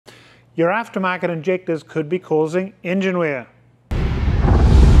Your aftermarket injectors could be causing engine wear.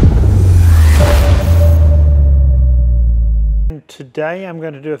 And today I'm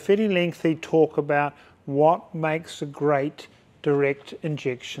going to do a fairly lengthy talk about what makes a great direct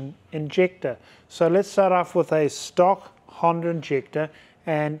injection injector. So let's start off with a stock Honda injector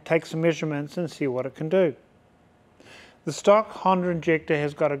and take some measurements and see what it can do. The stock Honda injector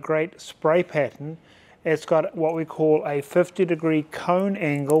has got a great spray pattern. It's got what we call a 50-degree cone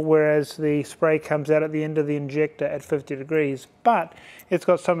angle, whereas the spray comes out at the end of the injector at 50 degrees. But it's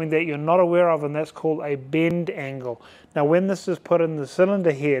got something that you're not aware of, and that's called a bend angle. Now when this is put in the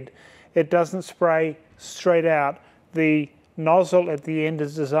cylinder head, it doesn't spray straight out. The nozzle at the end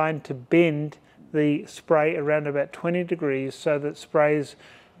is designed to bend the spray around about 20 degrees so that it sprays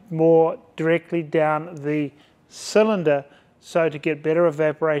more directly down the cylinder, so to get better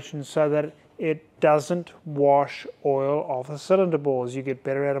evaporation so that it doesn't wash oil off the cylinder bores. You get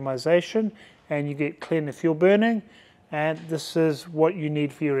better atomization and you get cleaner fuel burning, and this is what you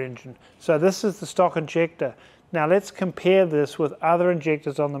need for your engine. So this is the stock injector. Now let's compare this with other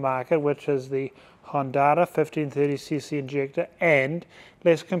injectors on the market, which is the Hondata 1530cc injector, and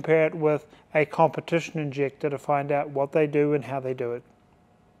let's compare it with a competition injector to find out what they do and how they do it.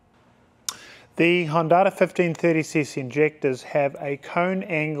 The Hondata 1530cc injectors have a cone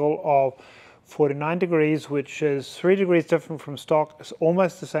angle of 49 degrees, which is 3 degrees different from stock. It's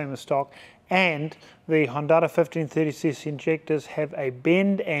almost the same as stock. And the Hondata 1530cc injectors have a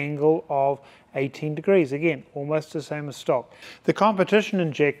bend angle of 18 degrees. Again, almost the same as stock. The competition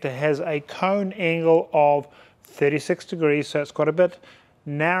injector has a cone angle of 36 degrees, so it's quite a bit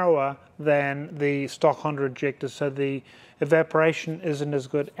narrower than the stock Honda injector, so the evaporation isn't as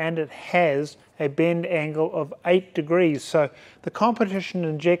good, and it has a bend angle of 8 degrees. So the competition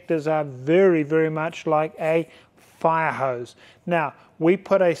injectors are very, very much like a fire hose. Now, we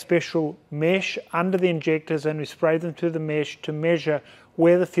put a special mesh under the injectors and we spray them through the mesh to measure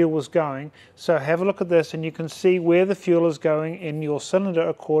where the fuel was going. So have a look at this and you can see where the fuel is going in your cylinder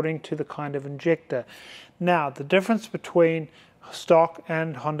according to the kind of injector. Now, the difference between stock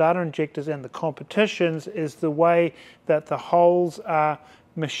and Hondata injectors and the competitions is the way that the holes are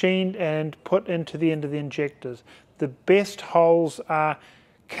machined and put into the end of the injectors. The best holes are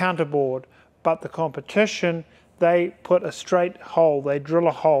counterbored, but the competition, they put a straight hole, they drill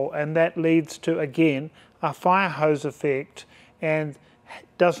a hole, and that leads to, again, a fire hose effect and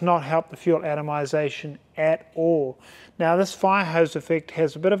does not help the fuel atomization at all. Now this fire hose effect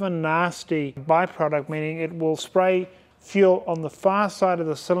has a bit of a nasty byproduct, meaning it will spray fuel on the far side of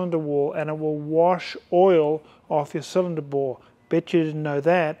the cylinder wall and it will wash oil off your cylinder bore. Bet you didn't know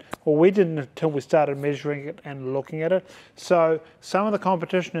that, or we didn't until we started measuring it and looking at it. So some of the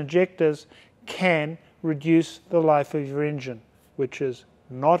competition injectors can reduce the life of your engine, which is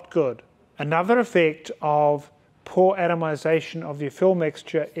not good. Another effect of poor atomization of your fuel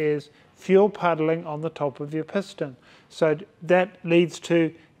mixture is fuel puddling on the top of your piston. So that leads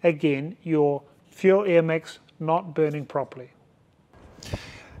to, again, your fuel air mix not burning properly.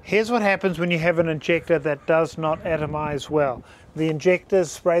 Here's what happens when you have an injector that does not atomize well. The injectors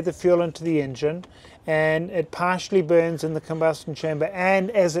spray the fuel into the engine and it partially burns in the combustion chamber,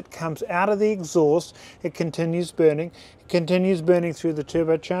 and as it comes out of the exhaust it continues burning. It continues burning through the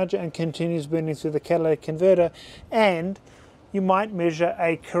turbocharger and continues burning through the catalytic converter, and you might measure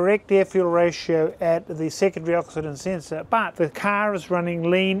a correct air-fuel ratio at the secondary oxidant sensor, but the car is running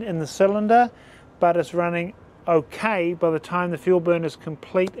lean in the cylinder, but it's running okay by the time the fuel burn is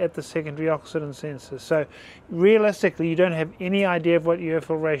complete at the secondary oxidant sensor. So realistically you don't have any idea of what your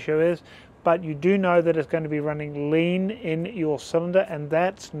air-fuel ratio is, but you do know that it's going to be running lean in your cylinder, and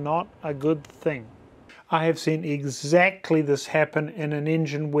that's not a good thing. I have seen exactly this happen in an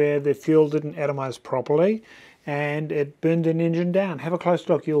engine where the fuel didn't atomize properly and it burned an engine down. Have a close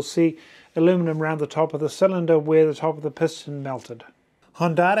look. You'll see aluminum around the top of the cylinder where the top of the piston melted.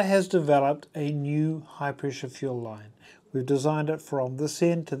 Hondata has developed a new high pressure fuel line. We've designed it from this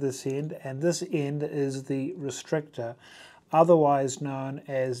end to this end, and this end is the Restrictor, otherwise known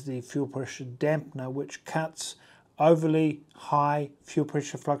as the fuel pressure dampener, which cuts overly high fuel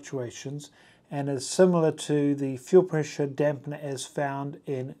pressure fluctuations and is similar to the fuel pressure dampener as found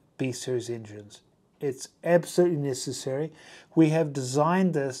in B-series engines. It's absolutely necessary. We have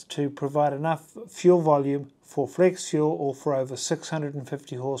designed this to provide enough fuel volume for flex fuel or for over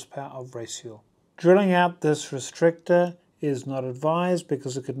 650 horsepower of race fuel. Drilling out this restrictor is not advised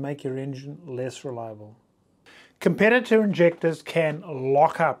because it could make your engine less reliable. Competitor injectors can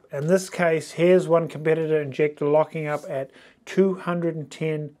lock up. In this case, here's one competitor injector locking up at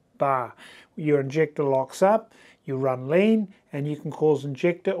 210 bar. Your injector locks up, You run lean and you can cause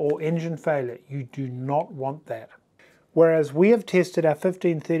injector or engine failure. You do not want that. Whereas we have tested our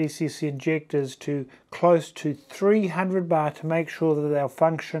 1530cc injectors to close to 300 bar to make sure that they'll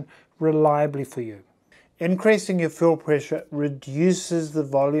function reliably for you. Increasing your fuel pressure reduces the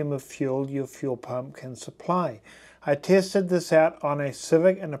volume of fuel your fuel pump can supply. I tested this out on a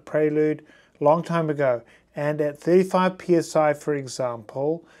Civic and a Prelude a long time ago, and at 35 psi, for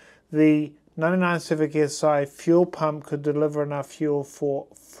example, the 99 Civic Si fuel pump could deliver enough fuel for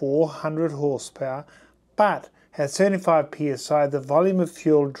 400 horsepower, but at 75 psi the volume of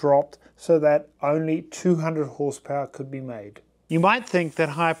fuel dropped so that only 200 horsepower could be made. You might think that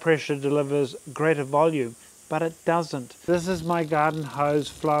high pressure delivers greater volume, but it doesn't. This is my garden hose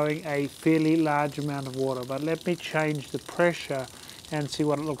flowing a fairly large amount of water, but let me change the pressure and see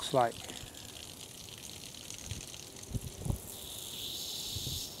what it looks like.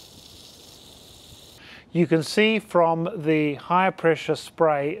 You can see from the higher pressure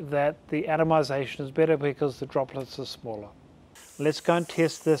spray that the atomization is better because the droplets are smaller. Let's go and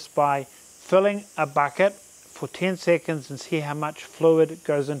test this by filling a bucket for 10 seconds and see how much fluid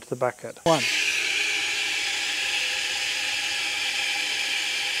goes into the bucket. 1.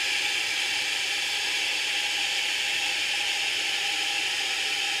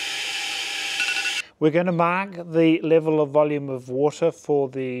 We're going to mark the level of volume of water for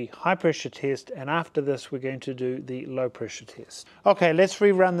the high pressure test, and after this we're going to do the low pressure test. Okay, let's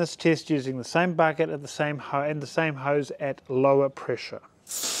rerun this test using the same bucket at the same hose at lower pressure.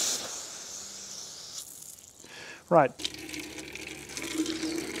 Right.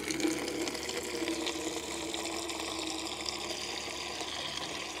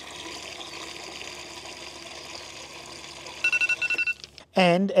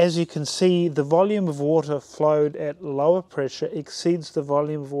 And as you can see, the volume of water flowed at lower pressure exceeds the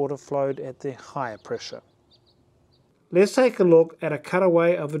volume of water flowed at the higher pressure. Let's take a look at a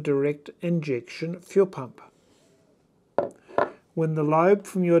cutaway of a direct injection fuel pump. When the lobe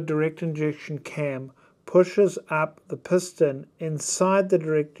from your direct injection cam pushes up the piston inside the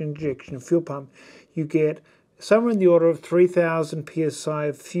direct injection fuel pump, you get somewhere in the order of 3000 psi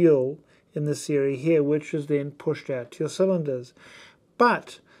of fuel in this area here, which is then pushed out to your cylinders.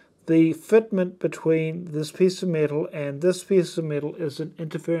 But the fitment between this piece of metal and this piece of metal is an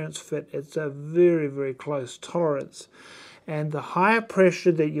interference fit. It's a very, very close tolerance. And the higher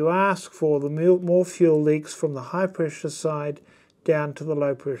pressure that you ask for, the more fuel leaks from the high pressure side down to the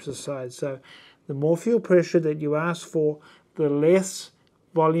low pressure side. So the more fuel pressure that you ask for, the less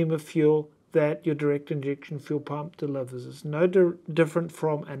volume of fuel that your direct injection fuel pump delivers. It's no different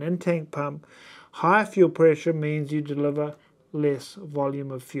from an in-tank pump. Higher fuel pressure means you deliver less volume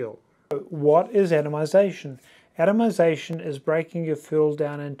of fuel. What is atomization? Atomization is breaking your fuel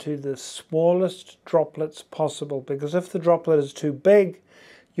down into the smallest droplets possible, because if the droplet is too big,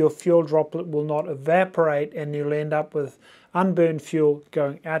 your fuel droplet will not evaporate and you'll end up with unburned fuel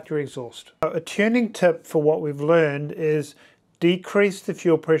going out your exhaust. So a tuning tip for what we've learned is decrease the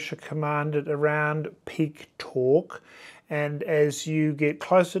fuel pressure commanded around peak torque, and as you get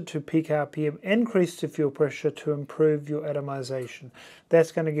closer to peak RPM, increase the fuel pressure to improve your atomization.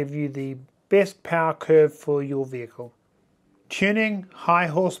 That's going to give you the best power curve for your vehicle. Tuning high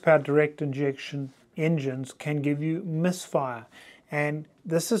horsepower direct injection engines can give you misfire, and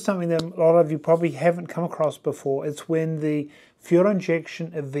this is something that a lot of you probably haven't come across before. It's when the fuel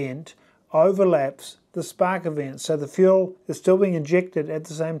injection event overlaps the spark event. So the fuel is still being injected at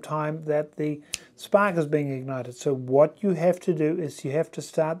the same time that the spark is being ignited. So what you have to do is you have to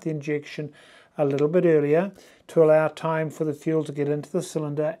start the injection a little bit earlier to allow time for the fuel to get into the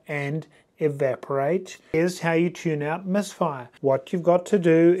cylinder and evaporate. Here's how you tune out misfire. What you've got to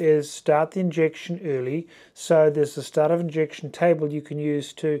do is start the injection early. So there's a start of injection table you can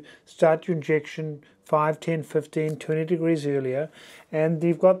use to start your injection 5, 10, 15, 20 degrees earlier. And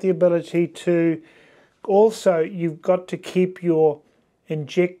you've got the ability to also, you've got to keep your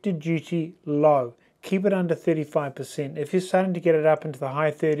injector duty low. Keep it under 35%. If you're starting to get it up into the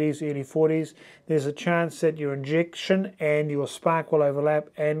high 30s, early 40s, there's a chance that your injection and your spark will overlap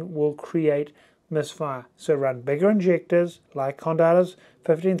and will create misfire. So run bigger injectors like Hondata's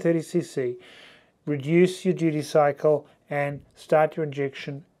 1530cc, reduce your duty cycle and start your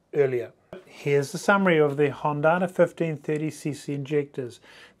injection earlier. Here's the summary of the Hondata 1530cc injectors.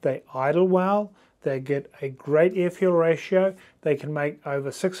 They idle well, they get a great air fuel ratio, they can make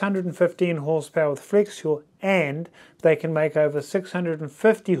over 615 horsepower with flex fuel, and they can make over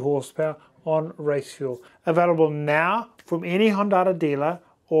 650 horsepower on race fuel. Available now from any Hondata dealer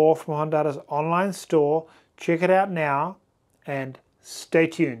or from Hondata's online store. Check it out now and stay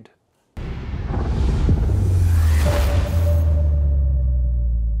tuned.